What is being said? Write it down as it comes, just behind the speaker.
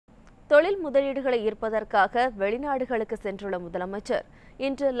தொழில் முதலீடுகளை ஈர்ப்பதற்காக வெளிநாடுகளுக்கு சென்றுள்ள முதலமைச்சர்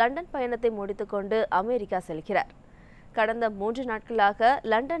இன்று லண்டன் பயணத்தை முடித்துக்கொண்டு அமெரிக்கா செல்கிறார். கடந்த 3 நாட்களாக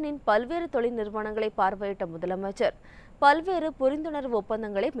லண்டனின் பல்வேறு தொழில் நிறுவனங்களை பார்வையிட்ட முதலமைச்சர் பல்வேறு புரிந்துணர்வு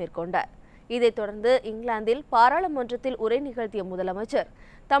ஒப்பந்தங்களை மேற்கொண்டார். இதைத் தொடர்ந்து இங்கிலாந்தில் பாராளுமன்றத்தில் உரை நிகழ்த்திய முதலமைச்சர்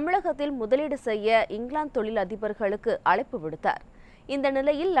தமிழகத்தில் முதலீடு செய்ய இங்கிலாந்து தொழில் அதிபர்களுக்கு அழைப்பு விடுத்தார். இந்த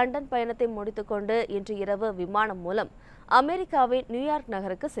நிலையில் லண்டன் பயணத்தை முடித்துக்கொண்டு இன்று இரவு விமானம் மூலம் அமெரிக்காவின் நியூயார்க்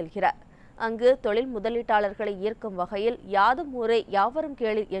நகருக்கு செல்கிறார். அங்கு தொழில் முதலீட்டாளர்களை ஈர்க்கும் வகையில் யாதும் ஊரே யாவரும்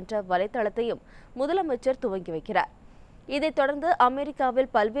கேளீர் என்ற வலைதளத்தையும் முதலமைச்சர் துவங்கி வைக்கிறார். இதைத் தொடர்ந்து அமெரிக்காவில்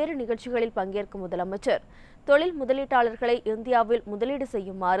பல்வேறு நிகழ்ச்சிகளில் பங்கேற்கும் முதலமைச்சர் தொழில் முதலீட்டாளர்களை இந்தியாவில் முதலீடு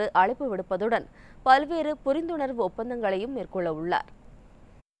செய்யுமாறு அழைப்பு விடுப்பதுடன் பல்வேறு புரிந்துணர்வு ஒப்பந்தங்களையும் மேற்கொள்ள உள்ளார்.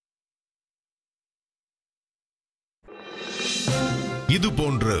 இது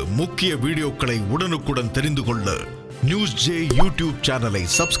போன்ற முக்கிய வீடியோக்களை உடனுக்குடன் தெரிந்து கொள்ள NewsJ யூடியூப் சேனலை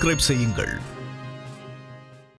சப்ஸ்கிரைப் செய்யுங்கள்.